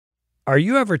Are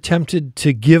you ever tempted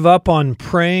to give up on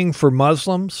praying for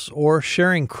Muslims or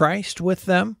sharing Christ with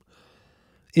them?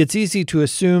 It's easy to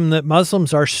assume that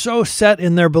Muslims are so set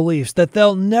in their beliefs that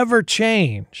they'll never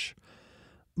change.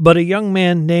 But a young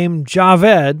man named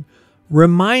Javed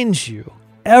reminds you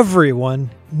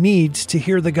everyone needs to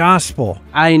hear the gospel.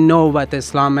 I know what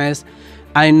Islam is.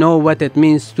 I know what it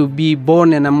means to be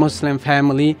born in a Muslim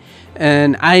family.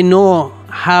 And I know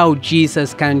how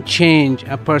Jesus can change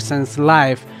a person's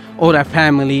life or a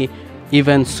family,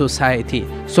 even society.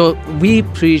 So we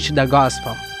preach the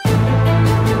gospel.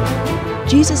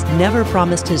 Jesus never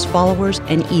promised his followers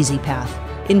an easy path.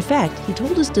 In fact, he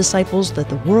told his disciples that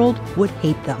the world would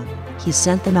hate them. He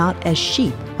sent them out as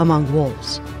sheep among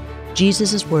wolves.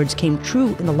 Jesus' words came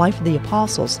true in the life of the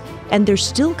apostles, and they're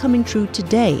still coming true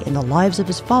today in the lives of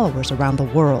his followers around the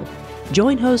world.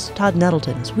 Join host Todd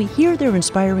Nettleton as we hear their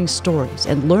inspiring stories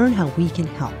and learn how we can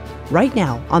help. Right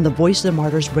now on the Voice of the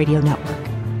Martyrs Radio Network.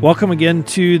 Welcome again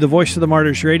to the Voice of the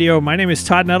Martyrs Radio. My name is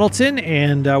Todd Nettleton,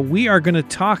 and we are going to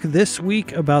talk this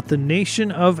week about the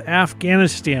nation of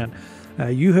Afghanistan.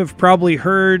 You have probably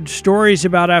heard stories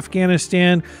about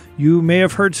Afghanistan. You may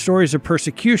have heard stories of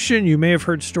persecution. You may have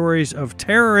heard stories of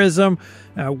terrorism.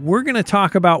 We're going to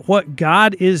talk about what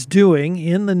God is doing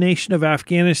in the nation of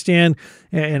Afghanistan.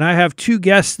 And I have two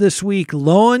guests this week,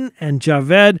 Lowen and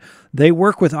Javed. They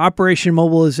work with Operation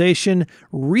Mobilization,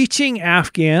 reaching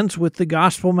Afghans with the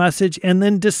gospel message and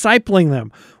then discipling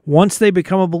them. Once they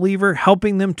become a believer,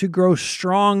 helping them to grow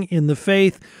strong in the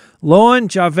faith. Lowen,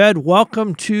 Javed,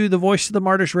 welcome to the Voice of the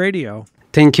Martyrs Radio.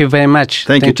 Thank you very much.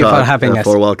 Thank you, Todd, for having us.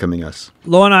 For welcoming us.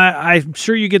 Lowen, I'm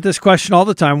sure you get this question all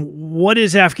the time. What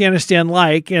is Afghanistan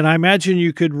like? And I imagine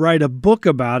you could write a book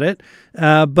about it.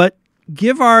 But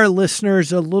give our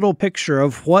listeners a little picture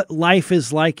of what life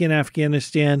is like in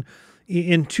Afghanistan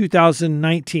in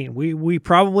 2019. We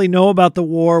probably know about the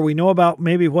war. We know about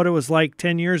maybe what it was like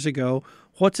 10 years ago.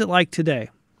 What's it like today?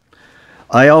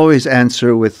 I always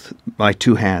answer with my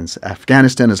two hands.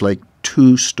 Afghanistan is like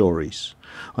two stories.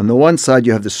 On the one side,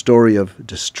 you have the story of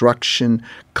destruction,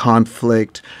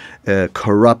 conflict,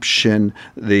 corruption,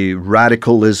 the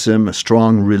radicalism, a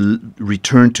strong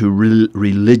return to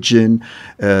religion,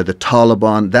 the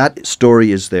Taliban. That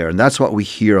story is there, and that's what we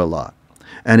hear a lot.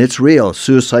 And it's real.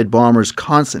 Suicide bombers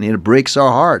constantly, and it breaks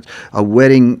our heart. A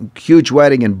wedding, huge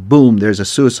wedding, and boom, there's a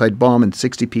suicide bomb and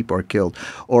 60 people are killed.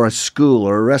 Or a school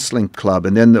or a wrestling club,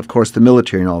 and then, of course, the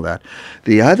military and all that.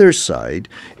 The other side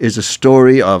is a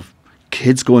story of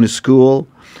kids going to school.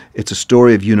 It's a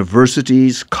story of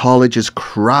universities, colleges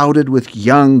crowded with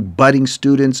young, budding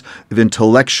students, of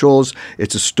intellectuals.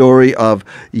 It's a story of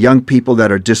young people that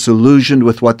are disillusioned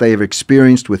with what they have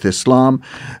experienced with Islam,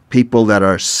 people that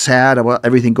are sad about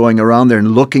everything going around there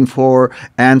and looking for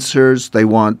answers. They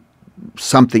want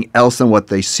something else than what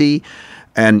they see.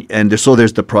 And so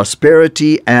there's the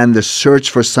prosperity and the search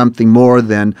for something more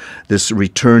than this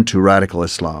return to radical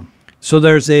Islam. So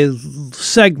there's a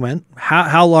segment,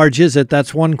 how large is it?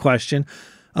 That's one question,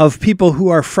 of people who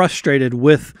are frustrated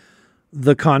with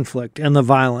the conflict and the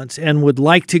violence and would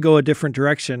like to go a different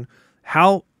direction.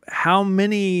 How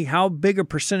big a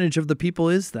percentage of the people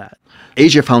is that?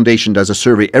 Asia Foundation does a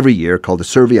survey every year called the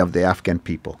Survey of the Afghan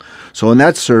People. So in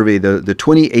that survey, the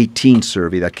 2018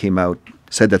 survey that came out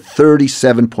said that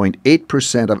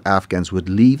 37.8% of Afghans would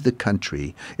leave the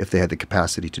country if they had the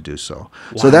capacity to do so. Wow.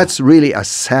 So that's really a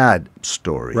sad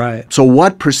story. Right. So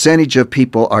what percentage of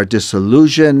people are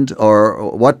disillusioned,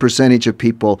 or what percentage of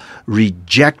people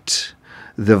reject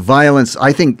the violence?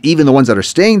 I think even the ones that are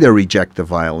staying there reject the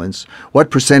violence.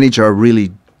 What percentage are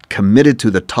really committed to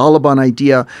the Taliban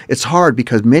idea? It's hard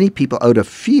because many people, out of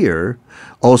fear,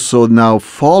 also now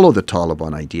follow the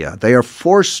Taliban idea. They are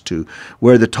forced to,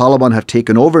 where the Taliban have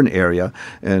taken over an area,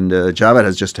 and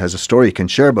Javed has a story he can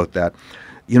share about that.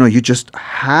 You know, you just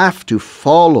have to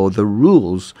follow the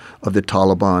rules of the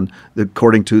Taliban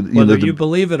according to whether you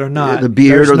believe it or not. The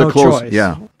beard or the clothes. Choice.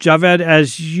 Yeah. Javed,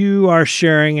 as you are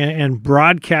sharing and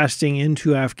broadcasting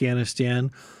into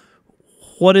Afghanistan,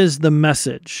 what is the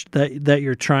message that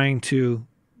you're trying to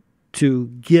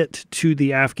get to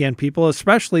the Afghan people,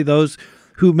 especially those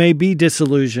who may be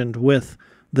disillusioned with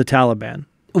the Taliban?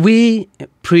 We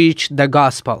preach the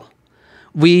gospel.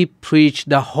 We preach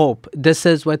the hope. This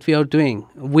is what we are doing.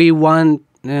 We want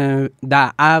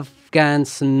the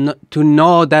Afghans to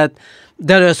know that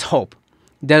there is hope.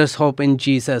 There is hope in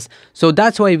Jesus. So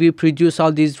that's why we produce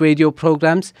all these radio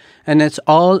programs, and it's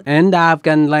all in the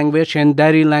Afghan language and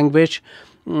Dari language,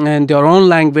 and their own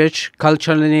language,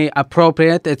 culturally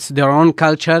appropriate. It's their own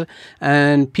culture.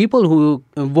 And people who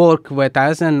work with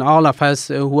us and all of us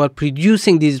who are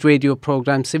producing these radio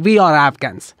programs, we are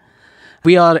Afghans.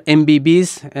 We are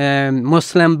MBBs,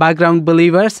 Muslim background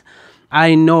believers.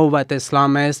 I know what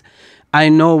Islam is. I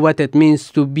know what it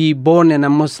means to be born in a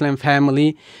Muslim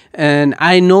family. And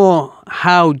I know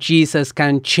how Jesus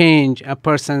can change a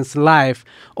person's life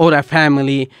or a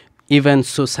family, even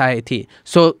society.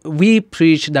 So we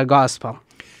preach the gospel.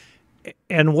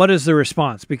 And what is the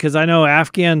response? Because I know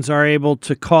Afghans are able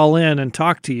to call in and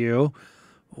talk to you.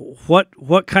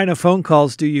 What kind of phone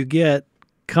calls do you get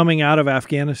coming out of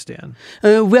Afghanistan?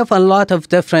 We have a lot of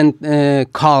different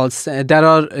calls. There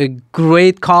are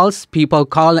great calls. People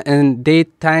call and they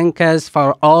thank us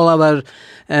for all our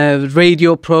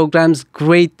radio programs,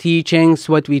 great teachings,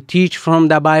 what we teach from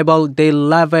the Bible. They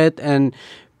love it. And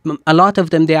a lot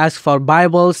of them, they ask for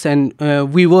Bibles, and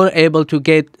we were able to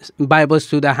get Bibles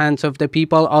to the hands of the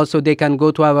people. Also, they can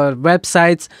go to our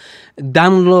websites,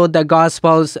 download the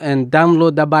Gospels and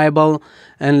download the Bible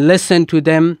and listen to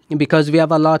them, because we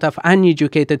have a lot of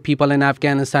uneducated people in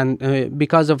Afghanistan.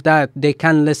 Because of that, they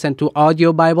can listen to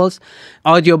audio Bibles,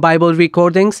 audio Bible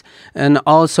recordings, and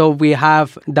also we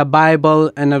have the Bible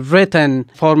in a written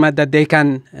format that they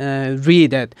can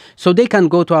read it. So they can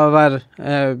go to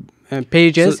our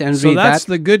pages and read that. So that's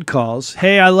the good calls.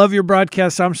 Hey, I love your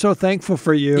broadcast. I'm so thankful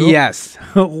for you. Yes.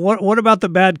 What about the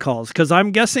bad calls? Because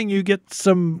I'm guessing you get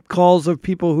some calls of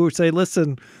people who say,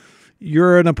 listen,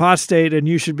 you're an apostate and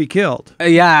you should be killed.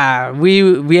 Yeah,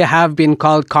 we have been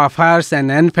called kafirs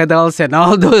and infidels and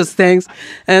all those things.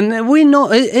 And we know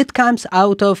it comes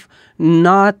out of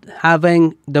not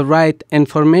having the right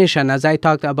information. As I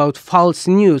talked about false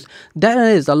news, there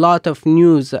is a lot of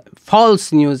news,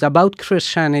 false news about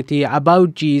Christianity,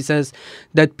 about Jesus,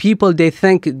 that people, they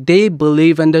think they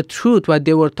believe in the truth, what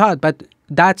they were taught, but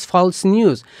that's false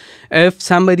news. If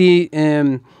somebody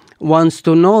wants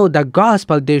to know the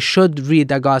gospel, they should read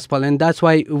the gospel, and that's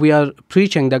why we are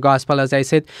preaching the gospel, as I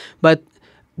said. But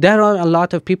there are a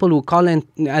lot of people who call in,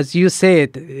 as you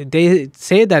said, they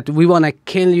say that we want to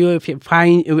kill you.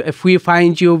 If we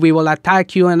find you, we will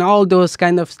attack you, and all those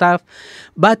kind of stuff.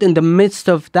 But in the midst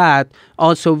of that,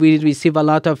 also we receive a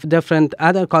lot of different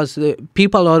other calls.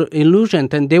 People are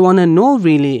illusioned, and they want to know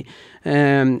really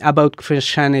about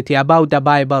Christianity, about the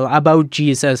Bible, about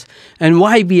Jesus, and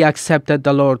why we accepted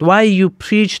the Lord, why you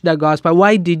preached the gospel,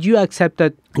 why did you accept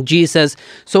Jesus.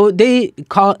 So they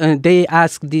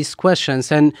ask these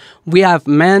questions, and we have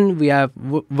men, we have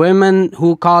women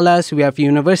who call us, we have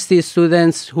university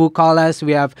students who call us,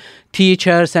 we have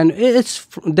teachers, and it's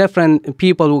different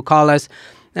people who call us,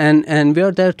 and we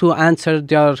are there to answer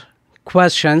their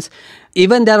questions.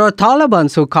 Even there are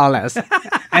Taliban who call us,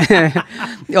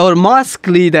 or mosque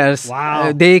leaders.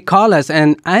 Wow. They call us,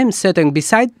 and I'm sitting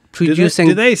beside producing.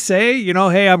 Do they say,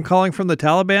 hey, I'm calling from the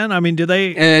Taliban? I mean, do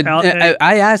they?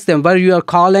 I asked them where you are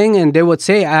calling, and they would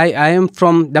say, I am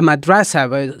from the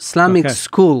madrasa, Islamic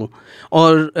school.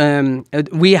 Or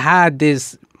we had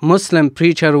this Muslim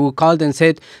preacher who called and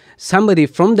said, somebody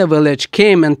from the village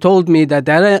came and told me that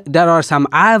there are some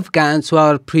Afghans who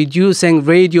are producing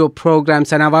radio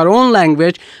programs in our own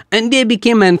language, and they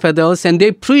became infidels, and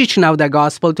they preach now the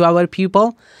gospel to our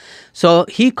people. So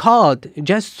he called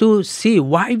just to see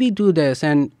why we do this,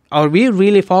 and are we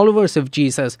really followers of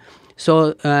Jesus?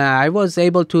 So I was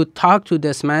able to talk to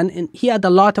this man, and he had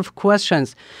a lot of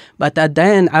questions. But at the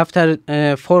end, after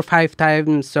 4 or 5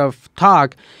 times of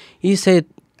talk, he said,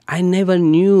 I never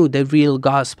knew the real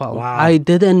gospel. Wow. I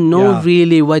didn't know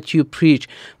really what you preach.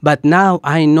 But now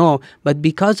I know. But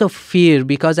because of fear,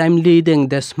 because I'm leading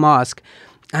this mosque,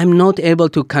 I'm not able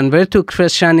to convert to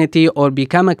Christianity or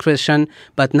become a Christian.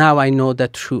 But now I know the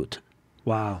truth.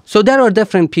 Wow. So there are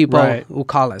different people who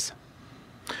call us.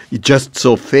 Just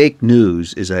so fake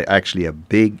news is actually a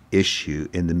big issue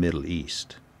in the Middle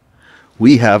East.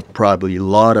 We have probably a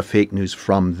lot of fake news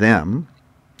from them,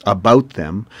 about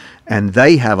them, and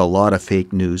they have a lot of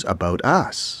fake news about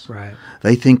us. Right.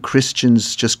 They think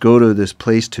Christians just go to this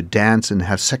place to dance and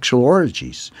have sexual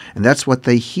orgies, and that's what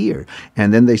they hear.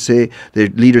 And then they say, their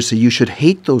leaders say, you should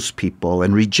hate those people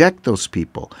and reject those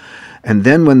people. And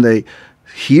then when they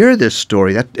hear this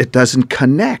story, that it doesn't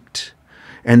connect.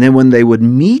 And then when they would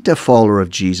meet a follower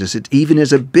of Jesus, it even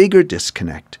is a bigger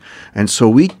disconnect. And so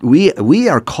we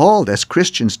are called as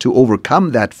Christians to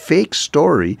overcome that fake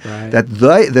story that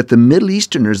the Middle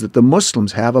Easterners, that the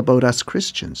Muslims have about us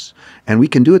Christians. And we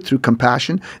can do it through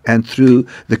compassion and through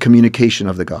the communication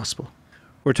of the gospel.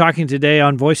 We're talking today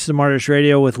on Voice of the Martyrs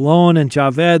Radio with Lowen and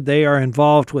Javed. They are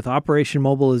involved with Operation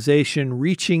Mobilization,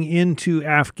 reaching into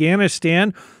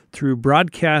Afghanistan through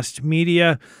broadcast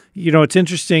media. It's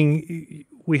interesting.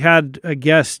 We had a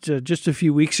guest just a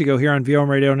few weeks ago here on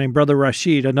VOM Radio named Brother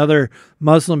Rashid, another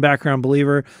Muslim background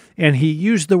believer, and he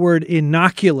used the word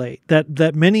inoculate,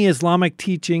 that many Islamic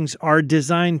teachings are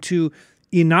designed to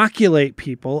inoculate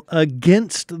people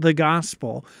against the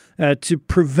gospel, to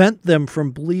prevent them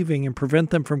from believing and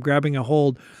prevent them from grabbing a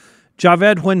hold.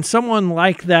 Javed, when someone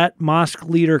like that mosque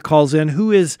leader calls in,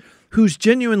 who's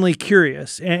genuinely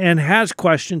curious and has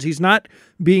questions, he's not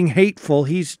being hateful,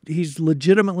 he's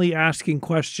legitimately asking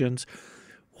questions,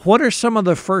 what are some of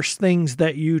the first things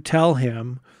that you tell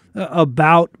him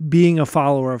about being a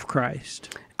follower of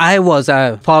Christ? I was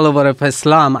a follower of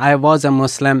Islam. I was a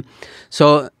Muslim.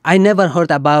 So I never heard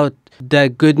about the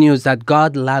good news that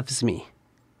God loves me.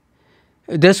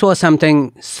 This was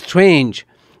something strange,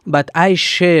 but I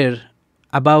share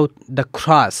about the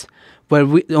cross, where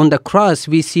on the cross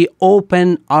we see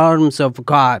open arms of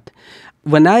God.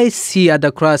 When I see at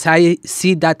the cross, I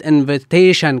see that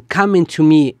invitation coming to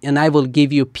me, and I will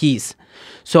give you peace.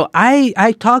 So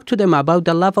I talk to them about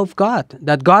the love of God,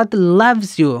 that God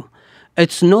loves you.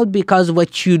 It's not because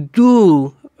what you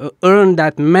do earn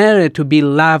that merit to be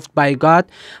loved by God,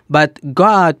 but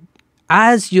God,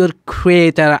 as your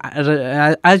creator,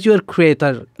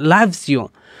 loves you.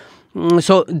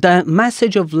 So the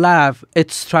message of love,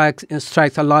 it strikes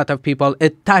a lot of people.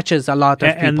 It touches a lot of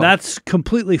people. And that's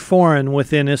completely foreign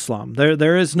within Islam.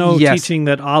 There is no teaching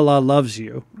that Allah loves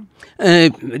you.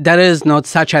 There is not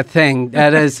such a thing.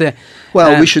 There is.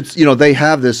 Well, we should, they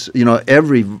have this,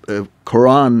 every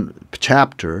Quran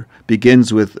chapter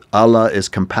begins with Allah is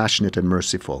compassionate and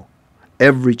merciful.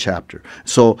 Every chapter.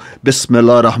 So,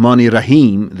 Bismillah Rahmani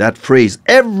Rahim, that phrase,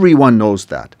 everyone knows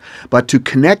that. But to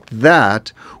connect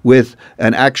that with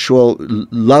an actual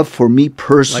love for me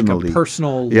personally. Like a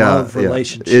personal love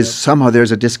relationship. Is somehow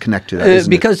there's a disconnect to that, isn't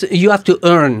because it? You have to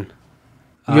earn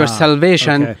your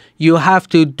salvation. Okay. You have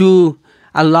to do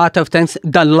a lot of things,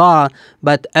 the law,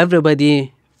 but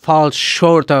everybody falls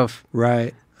short of.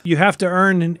 Right. You have to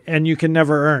earn, and you can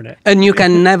never earn it. And you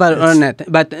can never earn it.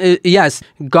 But yes,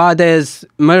 God is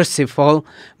merciful,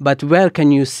 but where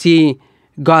can you see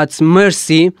God's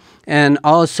mercy and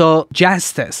also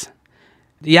justice?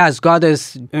 Yes, God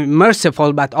is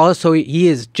merciful, but also He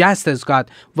is justice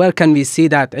God. Where can we see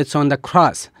that? It's on the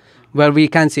cross, where we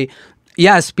can see.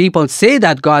 Yes, people say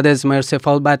that God is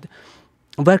merciful, but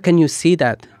where can you see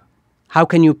that? How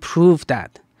can you prove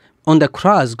that? On the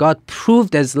cross, God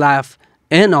proved His love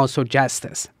and also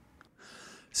justice.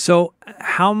 So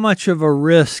how much of a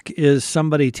risk is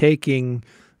somebody taking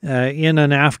in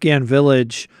an Afghan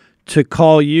village to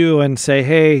call you and say,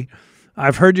 hey,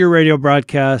 I've heard your radio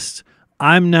broadcast.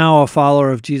 I'm now a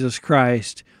follower of Jesus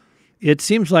Christ. It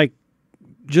seems like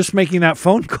just making that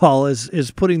phone call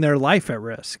is putting their life at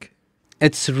risk.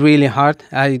 It's really hard.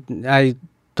 I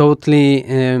totally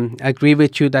agree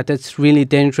with you that it's really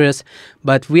dangerous,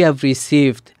 but we have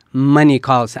received many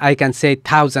calls. I can say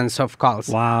thousands of calls.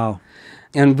 Wow.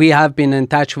 And we have been in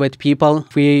touch with people.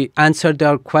 We answer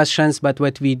their questions, but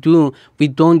what we do, we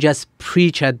don't just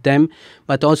preach at them,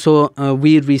 but also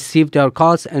we receive their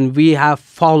calls and we have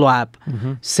follow-up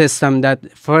system,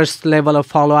 that first level of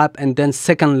follow-up and then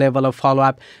second level of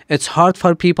follow-up. It's hard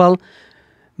for people,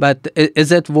 but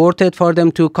is it worth it for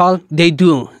them to call? They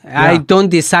do. Yeah. I don't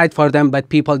decide for them, but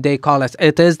people, they call us.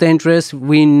 It is dangerous.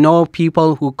 We know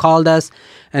people who called us,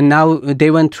 and now they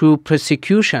went through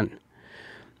persecution.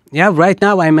 Yeah, right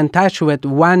now I'm in touch with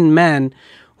one man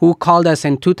who called us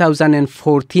in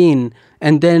 2014,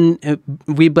 and then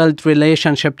we built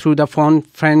relationship through the phone,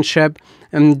 friendship,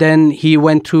 and then he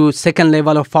went through second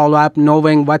level of follow-up,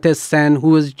 knowing what is sin,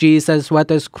 who is Jesus, what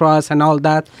is cross, and all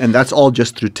that. And that's all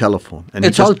just through telephone. And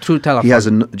it's all through telephone. He has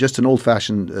just an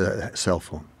old-fashioned cell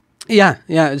phone. Yeah.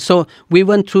 So we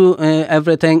went through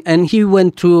everything, and he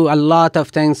went through a lot of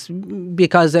things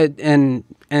because in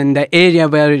the area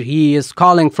where he is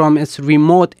calling from, it's a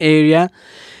remote area.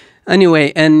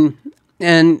 Anyway, and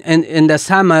in the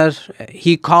summer,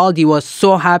 he called. He was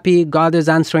so happy. God is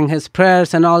answering his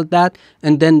prayers and all that.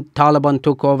 And then Taliban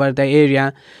took over the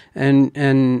area,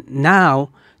 and now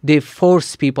they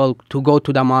force people to go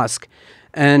to the mosque.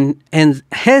 And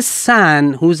his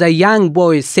son, who's a young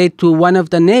boy, said to one of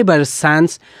the neighbor's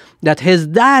sons that his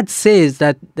dad says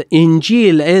that the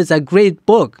Injil is a great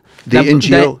book. The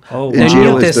Injil, the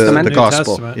New is Testament. the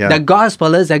gospel. Yeah. The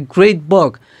gospel is a great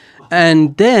book.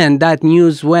 And then that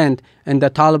news went, and the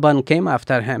Taliban came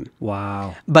after him.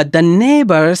 Wow. But the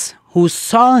neighbors who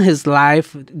saw his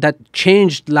life, that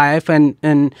changed life,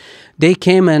 and they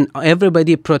came and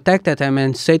everybody protected him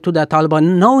and said to the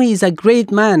Taliban, no, he's a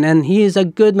great man and he is a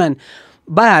good man.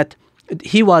 But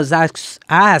he was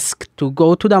asked to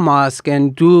go to the mosque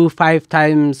and do 5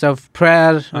 times of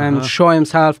prayer and show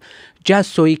himself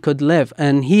just so he could live.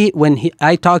 And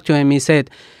I talked to him, he said,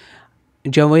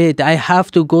 Javed, I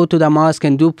have to go to the mosque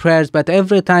and do prayers, but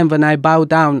every time when I bow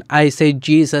down, I say,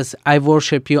 Jesus, I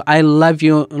worship you. I love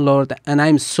you, Lord, and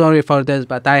I'm sorry for this,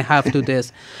 but I have to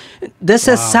this. This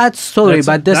is a sad story,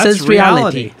 but this is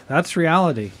reality. That's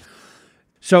reality.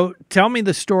 So tell me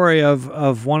the story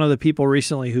of one of the people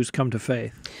recently who's come to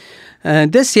faith.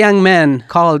 This young man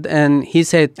called and he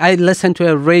said, I listened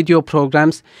to radio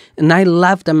programs and I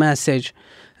love the message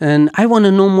and I want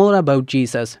to know more about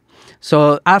Jesus.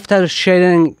 So after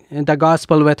sharing the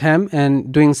gospel with him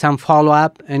and doing some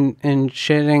follow-up and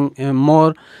sharing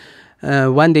more,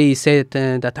 one day he said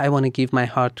that I want to give my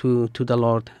heart to the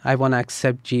Lord. I want to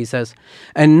accept Jesus.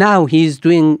 And now he's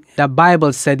doing the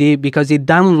Bible study because he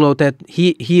downloaded,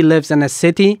 he lives in a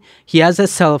city, he has a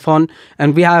cell phone,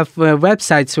 and we have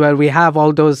websites where we have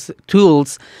all those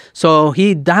tools. So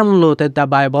he downloaded the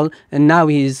Bible, and now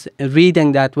he's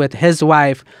reading that with his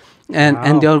wife,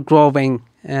 and they're growing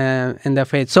in the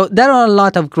faith. So there are a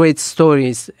lot of great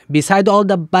stories. Beside all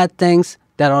the bad things,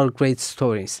 there are great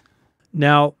stories.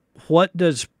 Now, what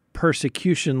does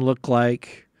persecution look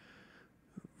like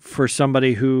for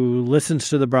somebody who listens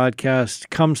to the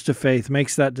broadcast, comes to faith,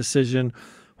 makes that decision?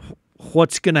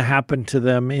 What's going to happen to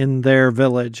them in their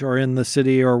village or in the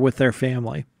city or with their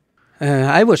family?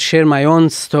 I would share my own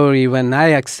story when I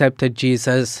accepted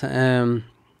Jesus.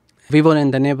 We were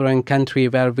in the neighboring country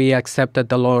where we accepted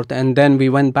the Lord, and then we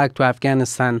went back to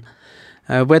Afghanistan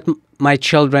with my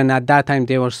children. At that time,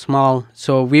 they were small.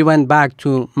 So we went back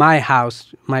to my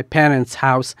house, my parents'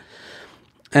 house,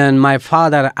 and my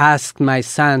father asked my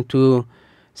son to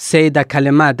say the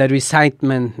kalimat, the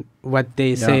recitement, what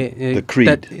they say. The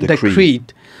creed. The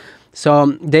creed.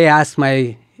 So they asked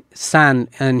my son,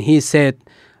 and he said,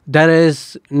 there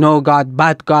is no God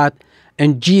but God,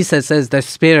 and Jesus is the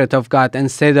Spirit of God,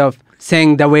 instead of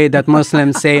saying the way that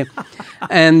Muslims say.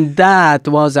 And that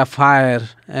was a fire.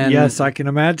 And, yes, I can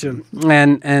imagine.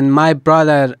 And my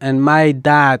brother and my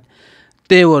dad,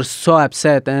 they were so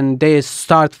upset, and they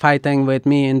start fighting with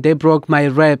me, and they broke my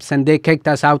ribs, and they kicked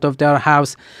us out of their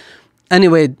house.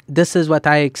 Anyway, this is what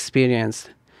I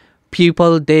experienced.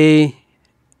 People, they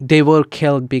were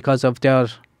killed because of their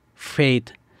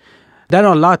faith. There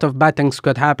are a lot of bad things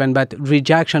could happen, but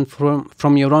rejection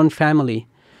from your own family.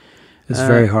 It's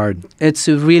very hard. It's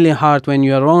really hard when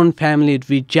your own family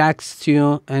rejects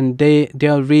you and they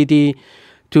are ready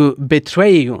to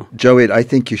betray you. Javed, I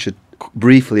think you should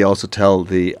briefly also tell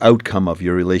the outcome of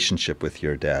your relationship with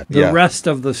your dad. The rest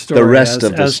of the story. The rest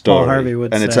of the story. Paul Harvey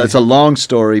would and say. It's a long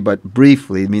story, but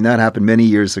briefly, I mean, that happened many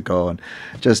years ago, and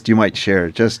just you might share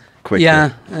it just quickly.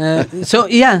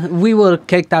 Yeah. We were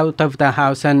kicked out of the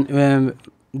house, and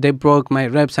they broke my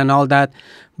ribs and all that.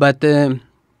 But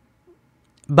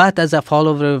as a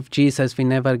follower of Jesus, we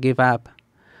never give up.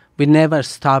 We never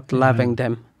stopped loving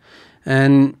them.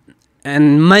 And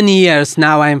many years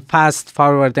now, I'm fast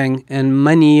forwarding, and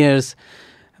many years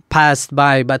passed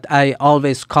by, but I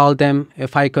always called them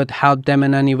if I could help them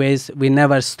in any ways. We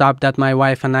never stopped that, my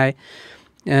wife and I.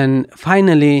 And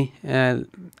finally,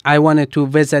 I wanted to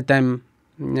visit them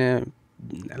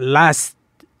last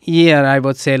year,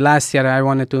 I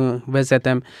wanted to visit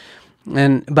them.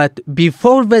 But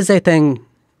before visiting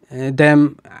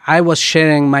them, I was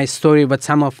sharing my story with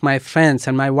some of my friends,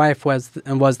 and my wife was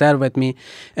there with me.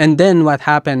 And then what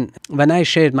happened, when I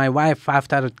shared, my wife,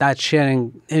 after that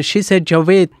sharing, she said,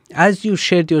 Javed, as you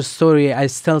shared your story, I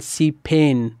still see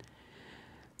pain.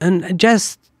 And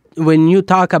just when you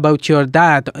talk about your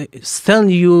dad, still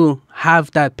you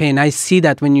have that pain. I see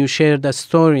that when you share the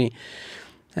story.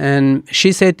 And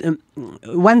she said,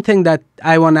 one thing that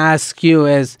I want to ask you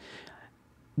is,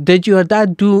 did your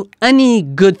dad do any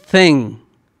good thing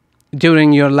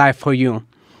during your life for you?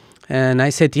 And I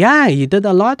said, yeah, he did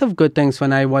a lot of good things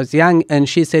when I was young. And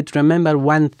she said, remember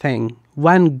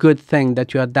one good thing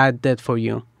that your dad did for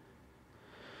you.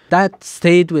 That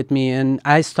stayed with me, and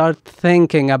I started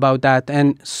thinking about that.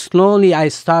 And slowly I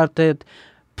started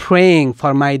praying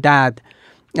for my dad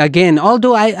again.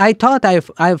 Although I thought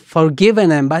I've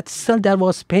forgiven him, but still there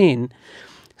was pain.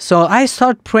 So I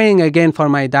started praying again for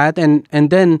my dad, and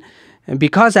then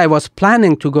because I was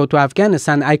planning to go to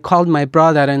Afghanistan, I called my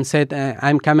brother and said,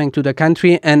 I'm coming to the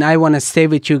country and I want to stay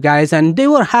with you guys. And they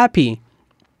were happy.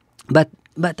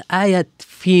 But I had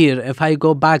fear, if I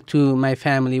go back to my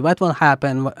family, what will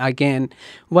happen again?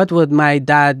 What would my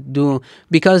dad do?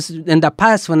 Because in the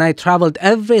past, when I traveled,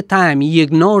 every time he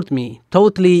ignored me.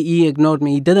 Totally, he ignored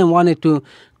me. He didn't want to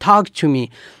talk to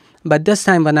me. But this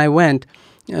time when I went,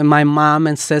 My mom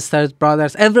and sisters,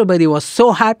 brothers, everybody was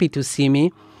so happy to see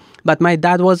me. But my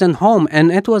dad wasn't home,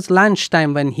 and it was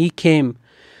lunchtime when he came.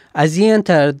 As he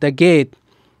entered the gate,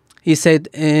 he said,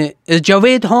 "Is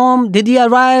Javed home? Did he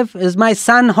arrive? Is my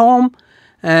son home?"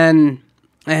 And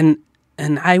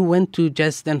I went to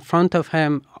just in front of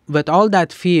him with all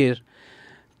that fear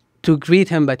to greet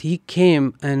him, but he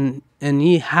came and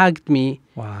he hugged me.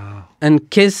 Wow. And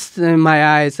kissed my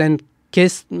eyes and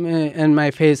kissed me in my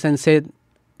face and said,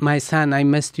 "My son, I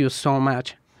missed you so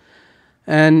much."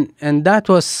 And that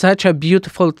was such a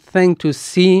beautiful thing to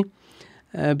see,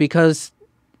 because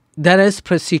there is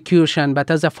persecution, but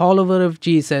as a follower of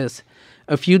Jesus,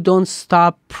 if you don't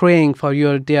stop praying for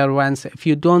your dear ones, if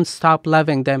you don't stop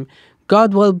loving them,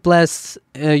 God will bless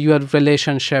your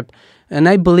relationship. And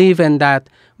I believe in that.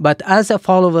 But as a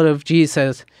follower of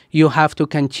Jesus, you have to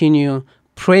continue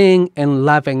praying and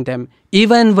loving them,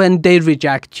 even when they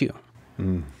reject you.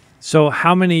 So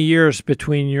how many years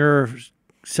between your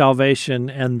salvation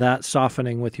and that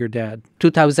softening with your dad?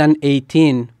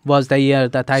 2018 was the year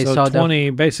that I saw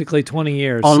basically 20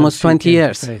 years. almost since you 20 came to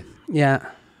years. faith. Yeah.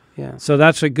 Yeah. So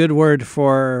that's a good word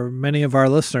for many of our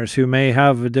listeners who may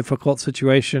have a difficult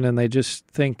situation and they just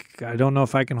think, I don't know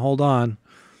if I can hold on.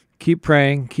 Keep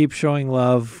praying, keep showing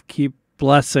love, keep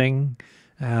blessing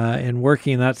and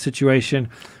working that situation.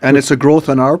 And it's a growth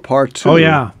on our part too. Oh,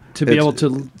 yeah. To be able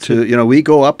to we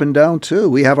go up and down too.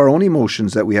 We have our own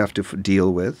emotions that we have to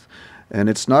deal with. And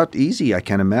it's not easy, I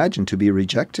can imagine, to be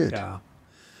rejected. Yeah.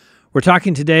 We're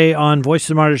talking today on Voice of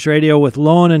the Martyrs Radio with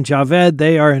Lowen and Javed.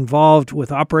 They are involved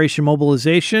with Operation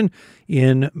Mobilization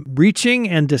in reaching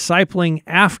and discipling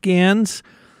Afghans.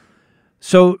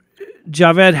 So,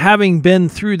 Javed, having been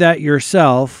through that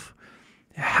yourself,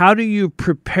 how do you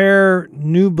prepare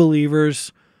new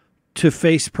believers to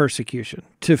face persecution,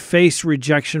 to face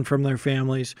rejection from their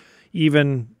families,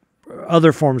 even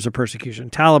other forms of persecution,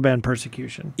 Taliban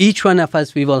persecution? Each one of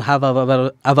us, we will have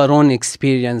our own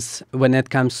experience when it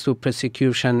comes to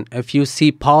persecution. If you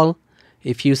see Paul,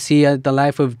 if you see the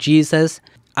life of Jesus,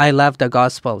 I love the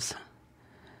Gospels.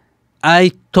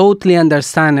 I totally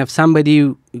understand if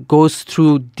somebody goes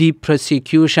through deep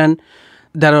persecution,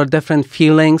 there are different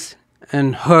feelings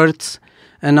and hurts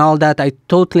and all that. I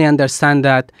totally understand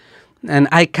that. And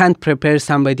I can't prepare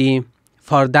somebody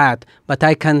for that, but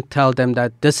I can tell them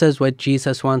that this is what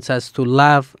Jesus wants us to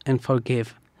love and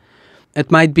forgive.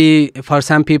 It might be for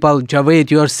some people,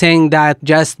 Javed, you're saying that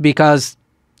just because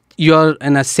you're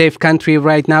in a safe country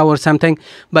right now or something,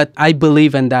 but I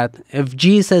believe in that. If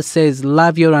Jesus says,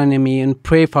 love your enemy and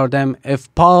pray for them,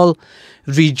 if Paul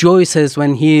rejoices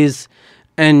when he is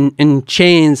in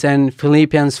chains and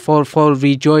Philippians 4:4,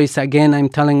 rejoice, again, I'm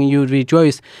telling you,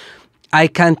 rejoice, I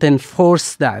can't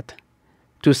enforce that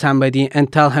to somebody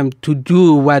and tell him to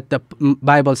do what the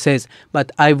Bible says,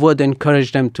 but I would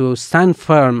encourage them to stand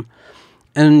firm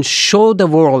and show the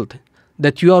world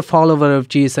that you are a follower of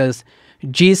Jesus.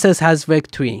 Jesus has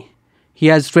victory. He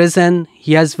has risen.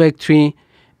 He has victory.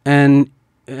 And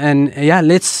yeah,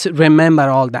 let's remember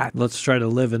all that. Let's try to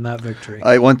live in that victory.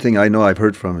 One thing I know I've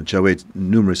heard from Javed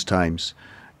numerous times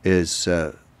is,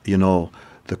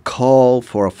 the call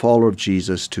for a follower of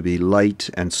Jesus to be light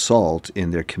and salt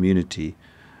in their community,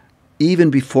 even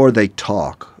before they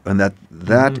talk, and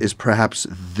that is perhaps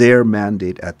their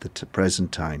mandate at the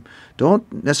present time.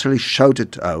 Don't necessarily shout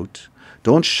it out.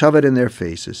 Don't shove it in their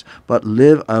faces, but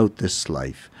live out this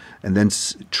life and then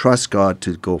trust God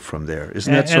to go from there.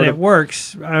 Isn't that sort of... And it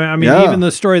works. I mean, even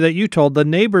the story that you told, the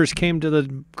neighbors came to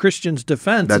the Christian's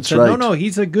defense and said, right. No,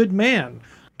 he's a good man.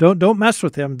 Don't mess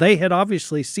with him. They had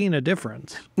obviously seen a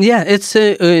difference. Yeah, it's.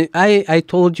 I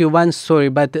told you one story,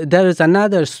 but there is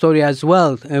another story as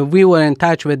well. We were in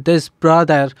touch with this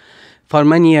brother for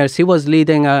many years. He was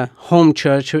leading a home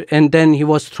church, and then he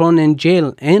was thrown in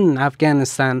jail in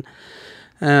Afghanistan.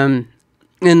 And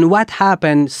what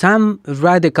happened? Some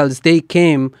radicals, they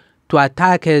came to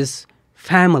attack his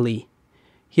family.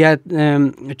 He had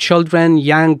children,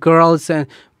 young girls,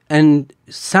 and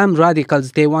some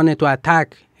radicals, they wanted to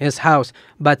attack his house,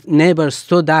 but neighbors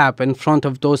stood up in front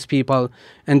of those people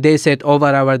and they said, over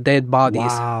our dead bodies.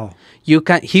 Wow.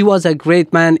 He was a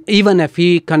great man. Even if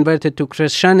he converted to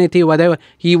Christianity, whatever,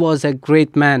 he was a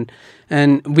great man,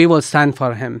 and we will stand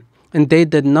for him. And they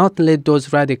did not let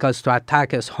those radicals to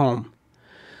attack his home.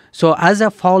 So as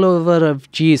a follower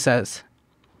of Jesus,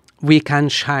 we can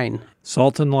shine.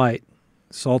 Salt and light.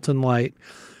 Salt and light.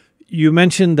 You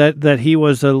mentioned that he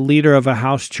was a leader of a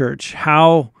house church.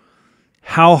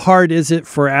 How hard is it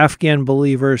for Afghan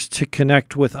believers to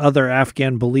connect with other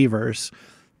Afghan believers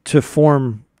to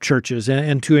form churches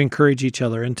and to encourage each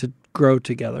other and to grow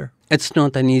together? It's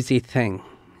not an easy thing.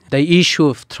 the issue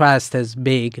of trust is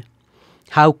big.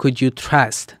 How could you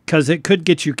trust? Because it could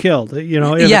get you killed.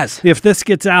 Yes. If this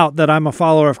gets out that I'm a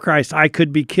follower of Christ, I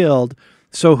could be killed.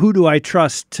 So who do I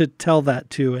trust to tell that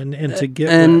to and to get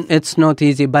And with? it's not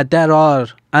easy, but there are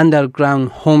underground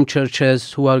home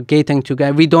churches who are getting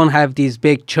together. We don't have these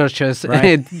big churches,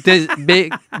 Right. these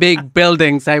big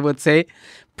buildings, I would say.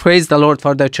 Praise the Lord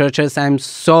for the churches. I'm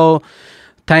so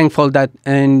thankful that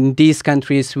in these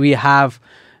countries we have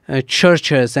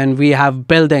churches and we have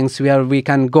buildings where we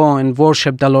can go and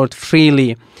worship the Lord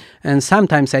freely. And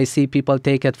sometimes I see people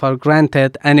take it for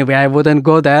granted. Anyway, I wouldn't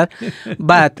go there.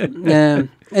 But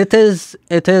it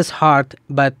is hard,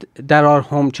 but there are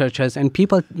home churches and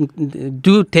people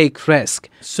do take risk.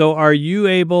 So are you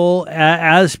able,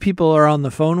 as people are on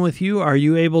the phone with you, are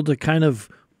you able to kind of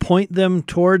point them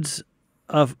towards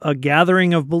a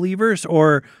gathering of believers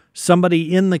or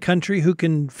somebody in the country who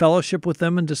can fellowship with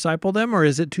them and disciple them, or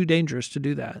is it too dangerous to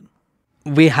do that?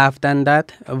 We have done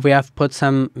that. We have put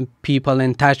some people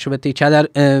in touch with each other.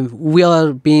 We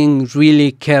are being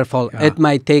really careful. Yeah. It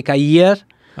might take a year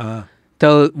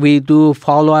till we do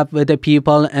follow up with the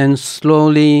people and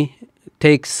slowly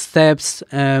take steps.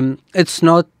 It's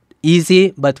not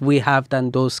easy, but we have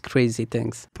done those crazy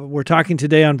things. But we're talking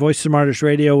today on Voice of the Martyrs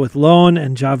Radio with Lowen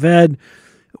and Javed.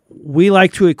 We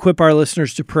like to equip our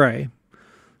listeners to pray.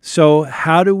 So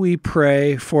how do we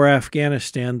pray for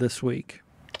Afghanistan this week?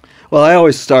 Well, I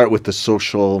always start with the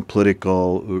social,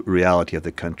 political reality of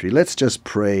the country. Let's just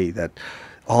pray that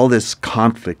all this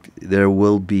conflict, there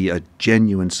will be a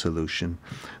genuine solution.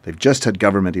 They've just had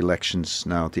government elections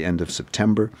now at the end of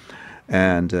September,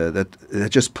 and that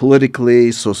just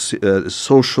politically,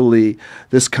 socially,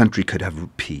 this country could have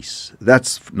peace.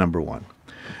 That's number one.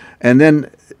 And then,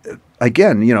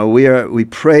 again, we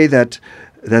pray that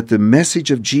the message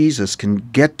of Jesus can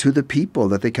get to the people,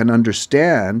 that they can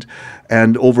understand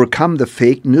and overcome the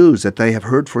fake news that they have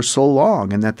heard for so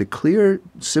long, and that the clear,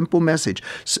 simple message,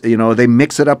 they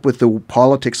mix it up with the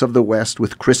politics of the West,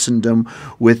 with Christendom,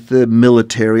 with the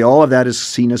military, all of that is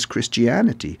seen as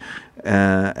Christianity,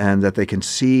 and that they can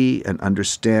see and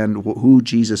understand who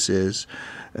Jesus is,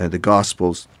 the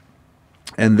Gospels.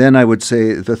 And then I would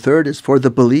say the third is for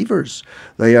the believers.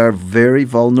 They are very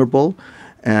vulnerable,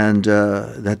 and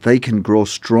that they can grow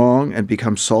strong and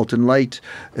become salt and light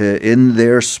in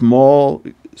their small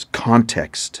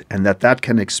context, and that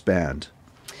can expand.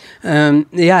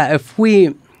 If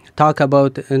we talk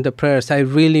about the prayers, I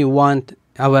really want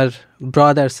our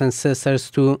brothers and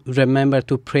sisters to remember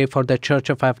to pray for the Church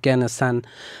of Afghanistan,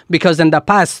 because in the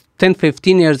past 10,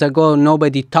 15 years ago,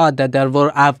 nobody thought that there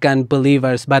were Afghan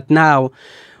believers, but now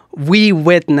we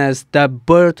witnessed the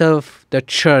birth of the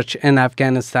church in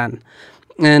Afghanistan.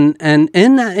 And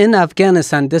in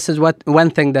Afghanistan, this is one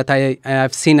thing that I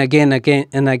have seen again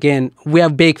and again. We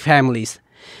have big families.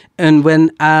 And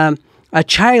when a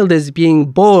child is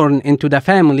being born into the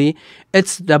family,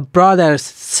 it's the brothers,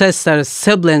 sisters,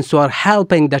 siblings who are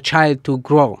helping the child to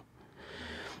grow.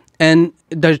 And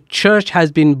the church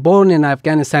has been born in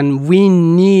Afghanistan. We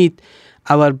need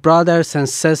our brothers and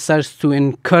sisters to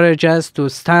encourage us, to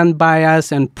stand by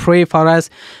us and pray for us,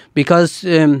 because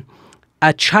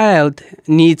a child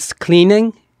needs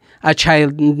cleaning, a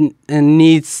child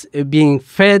needs being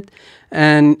fed,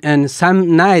 and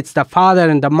some nights the father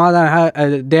and the mother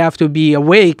they have to be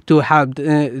awake to help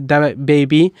the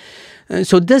baby.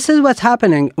 So this is what's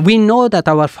happening. We know that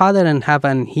our Father in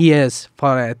heaven, He is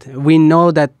for it. We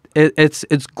know that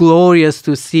it's glorious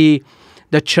to see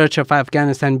the Church of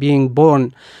Afghanistan being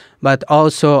born, but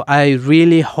also I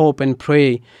really hope and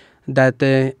pray that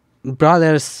the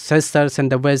brothers, sisters in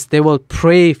the West, they will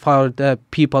pray for the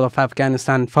people of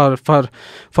Afghanistan, for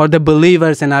the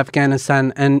believers in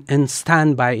Afghanistan, and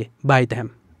stand by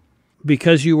them.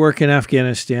 Because you work in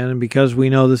Afghanistan and because we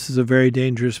know this is a very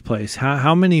dangerous place,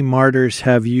 how many martyrs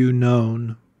have you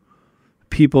known,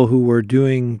 people who were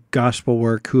doing gospel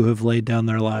work who have laid down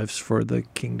their lives for the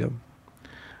kingdom?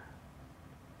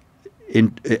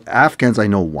 In Afghans, I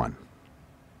know one.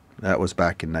 That was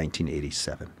back in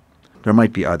 1987. There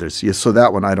might be others. Yeah, so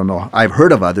that one, I don't know. I've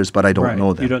heard of others, but I don't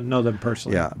know them. You don't know them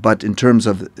personally. Yeah, but in terms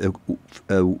of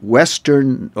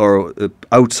Western or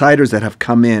outsiders that have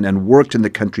come in and worked in the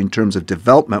country in terms of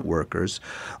development workers,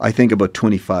 I think about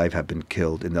 25 have been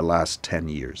killed in the last 10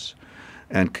 years.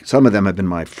 And some of them have been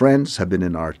my friends, have been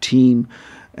in our team,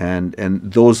 and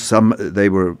they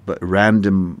were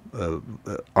random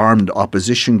armed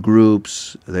opposition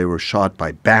groups. They were shot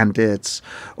by bandits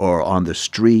or on the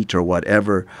street or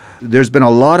whatever. There's been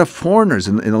a lot of foreigners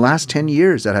in the last 10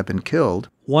 years that have been killed.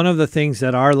 One of the things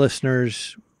that our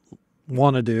listeners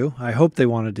want to do, I hope they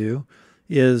want to do,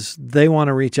 is they want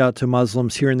to reach out to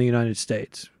Muslims here in the United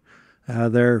States.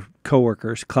 Their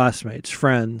coworkers, classmates,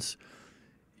 friends.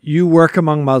 You work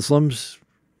among Muslims.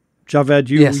 Javed,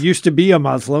 you Yes. used to be a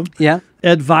Muslim. Yeah.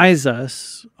 Advise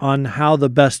us on how the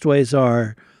best ways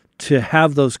are to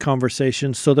have those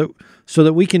conversations so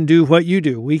that we can do what you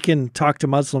do. We can talk to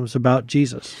Muslims about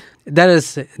Jesus. That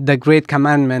is the great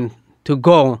commandment, to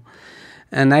go.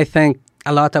 And I think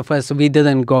a lot of us, we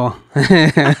didn't go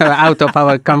out of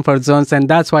our comfort zones. And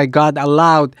that's why God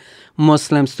allowed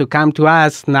Muslims to come to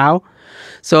us now.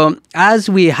 So as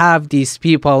we have these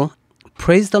people,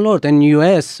 praise the Lord, in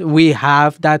U.S., we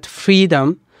have that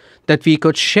freedom that we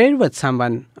could share with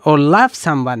someone or love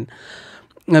someone.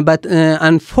 But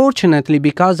unfortunately,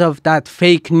 because of that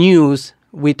fake news,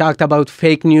 we talked about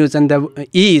fake news in the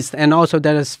East, and also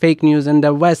there is fake news in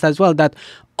the West as well, that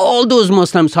all those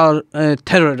Muslims are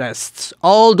terrorists.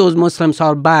 All those Muslims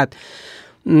are bad.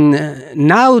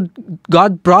 Now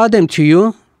God brought them to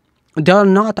you. They are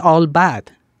not all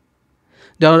bad.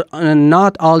 They are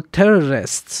not all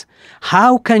terrorists.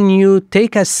 How can you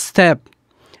take a step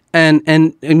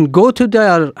and go to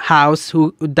their house,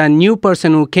 the new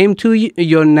person who came to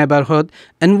your neighborhood,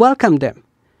 and welcome them,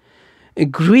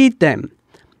 greet them,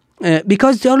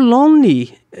 because they're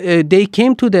lonely. They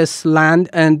came to this land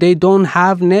and they don't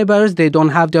have neighbors, they don't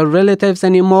have their relatives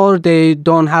anymore, they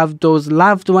don't have those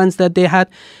loved ones that they had.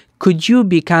 Could you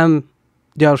become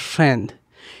their friend?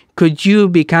 Could you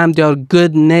become their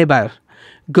good neighbor,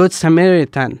 good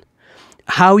Samaritan?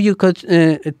 How you could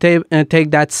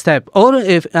take that step? Or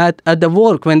if at the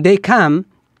work, when they come,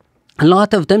 a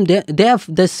lot of them, they have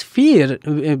this fear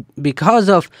because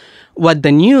of what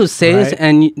the news says, right.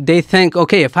 And they think,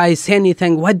 okay, if I say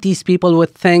anything, what these people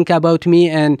would think about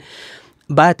me.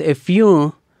 But if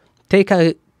you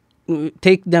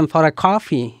take them for a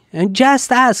coffee and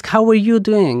just ask, how are you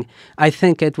doing? I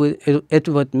think it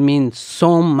would mean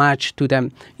so much to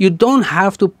them. You don't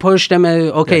have to push them,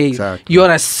 okay, Exactly. you're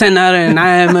a sinner and I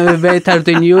am better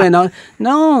than you. And all.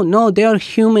 No, they are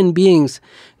human beings.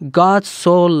 God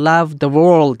so loved the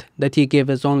world that he gave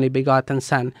his only begotten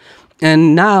Son.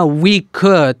 And now we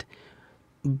could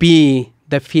be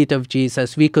the feet of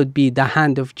Jesus. We could be the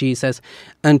hand of Jesus.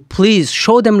 And please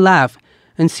show them love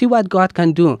and see what God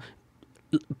can do.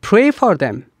 Pray for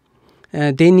them.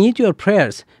 They need your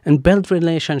prayers, and build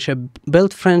relationship,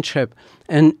 build friendship,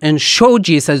 and show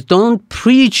Jesus. Don't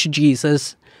preach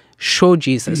Jesus. Show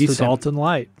Jesus Be to them. salt and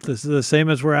light. This is the same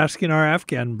as we're asking our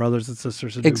Afghan brothers and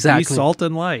sisters to do. Exactly. Be salt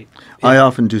and light. I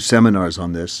often do seminars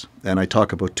on this, and I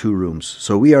talk about two rooms.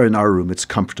 So we are in our room, it's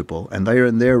comfortable, and they are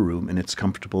in their room, and it's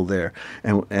comfortable there.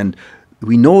 And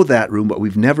we know that room, but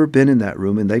we've never been in that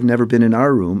room, and they've never been in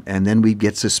our room, and then we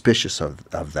get suspicious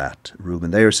of that room,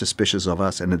 and they are suspicious of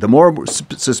us. And the more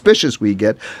suspicious we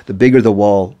get, the bigger the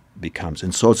wall becomes.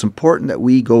 And so it's important that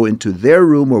we go into their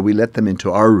room, or we let them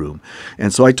into our room.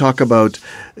 And so I talk about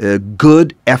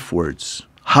good F words,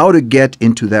 how to get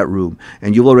into that room.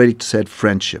 And you've already said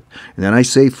friendship. And then I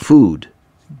say food.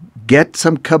 Get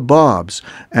some kebabs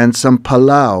and some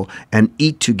palau and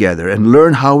eat together and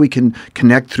learn how we can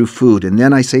connect through food. And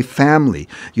then I say family.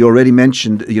 You already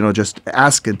mentioned, just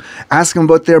ask them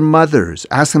about their mothers,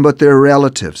 ask them about their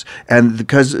relatives. And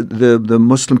because the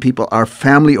Muslim people are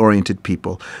family-oriented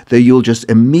people, that you'll just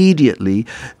immediately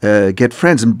get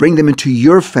friends and bring them into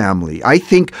your family. I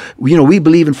think, we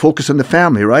believe in focus on the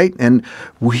family, right? And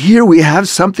here we have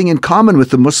something in common with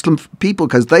the Muslim people,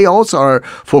 because they also are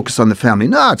focused on the family.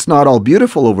 No, it's not all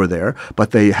beautiful over there,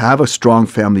 but they have a strong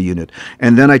family unit.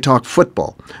 And then I talk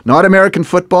football, not American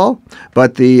football,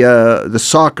 but the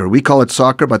soccer. We call it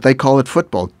soccer, but they call it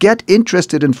football. Get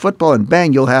interested in football, and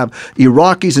bang, you'll have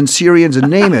Iraqis and Syrians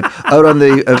and name it out on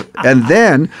the. And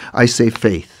then I say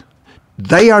faith.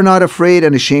 They are not afraid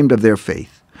and ashamed of their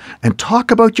faith. And talk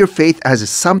about your faith as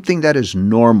something that is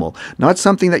normal, not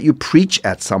something that you preach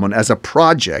at someone as a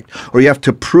project, or you have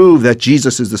to prove that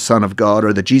Jesus is the Son of God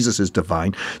or that Jesus is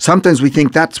divine. Sometimes we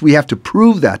think we have to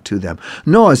prove that to them.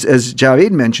 No, as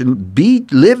Javed mentioned,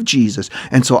 live Jesus.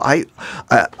 And so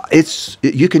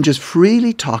you can just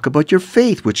freely talk about your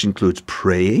faith, which includes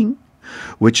praying,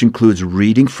 which includes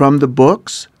reading from the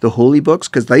books, the holy books,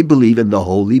 because they believe in the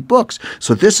holy books.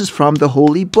 So this is from the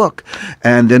holy book.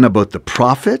 And then about the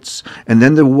prophets, and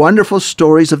then the wonderful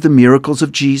stories of the miracles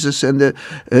of Jesus and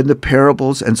the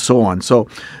parables and so on. So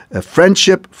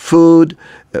friendship, food,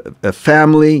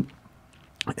 family,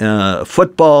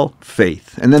 football,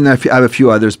 faith. And then I have a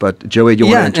few others, but Joey, you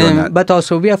want to enter on that? But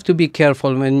also we have to be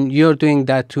careful when you're doing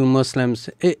that to Muslims.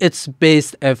 It's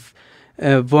based if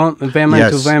women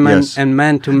Yes, to women yes. and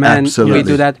men to men. We Absolutely.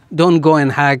 do that. Don't go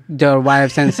and hug their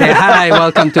wives and say, "Hi,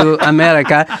 welcome to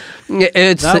America."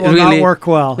 It's That will really not work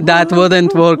well. That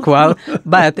wouldn't work well.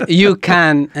 But you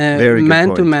can Very good man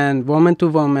to point. man, woman to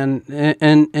woman,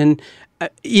 and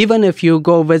even if you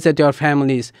go visit your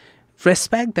families,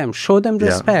 respect them, show them Yeah,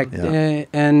 respect, yeah.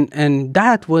 and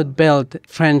that would build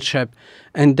friendship.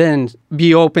 And then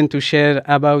be open to share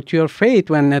about your faith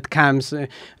when it comes.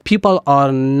 People are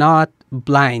not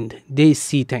blind; they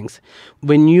see things.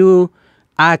 When you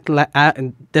act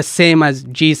the same as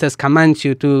Jesus commands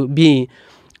you to be,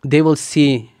 they will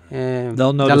see They'll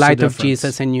the notice light the of difference.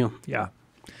 Jesus in you. Yeah.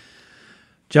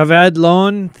 Javed,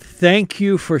 Lowen, thank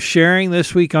you for sharing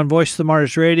this week on Voice of the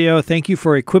Martyrs Radio. Thank you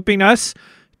for equipping us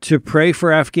to pray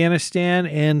for Afghanistan,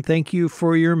 and thank you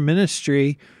for your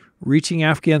ministry reaching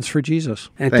Afghans for Jesus.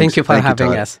 And Thanks. thank you for Thank you, having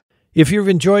Todd. us. If you've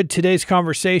enjoyed today's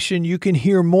conversation, you can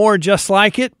hear more just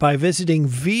like it by visiting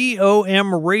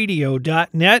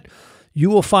vomradio.net. You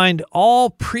will find all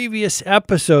previous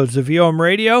episodes of VOM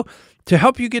Radio to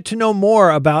help you get to know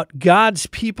more about God's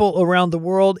people around the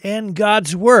world and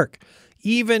God's work,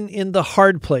 even in the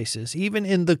hard places, even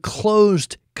in the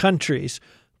closed countries,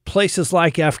 places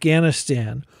like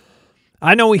Afghanistan.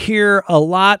 I know we hear a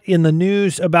lot in the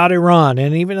news about Iran,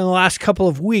 and even in the last couple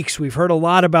of weeks, we've heard a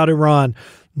lot about Iran.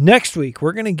 Next week,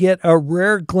 we're going to get a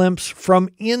rare glimpse from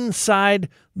inside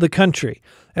the country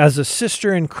as a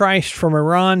sister in Christ from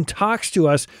Iran talks to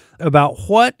us about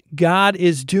what God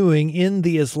is doing in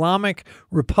the Islamic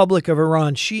Republic of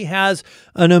Iran. She has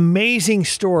an amazing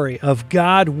story of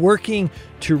God working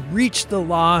to reach the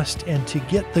lost and to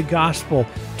get the gospel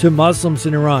to Muslims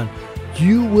in Iran.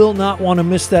 You will not want to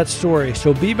miss that story.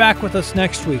 So be back with us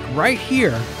next week right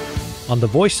here on the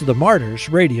Voice of the Martyrs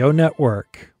Radio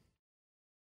Network.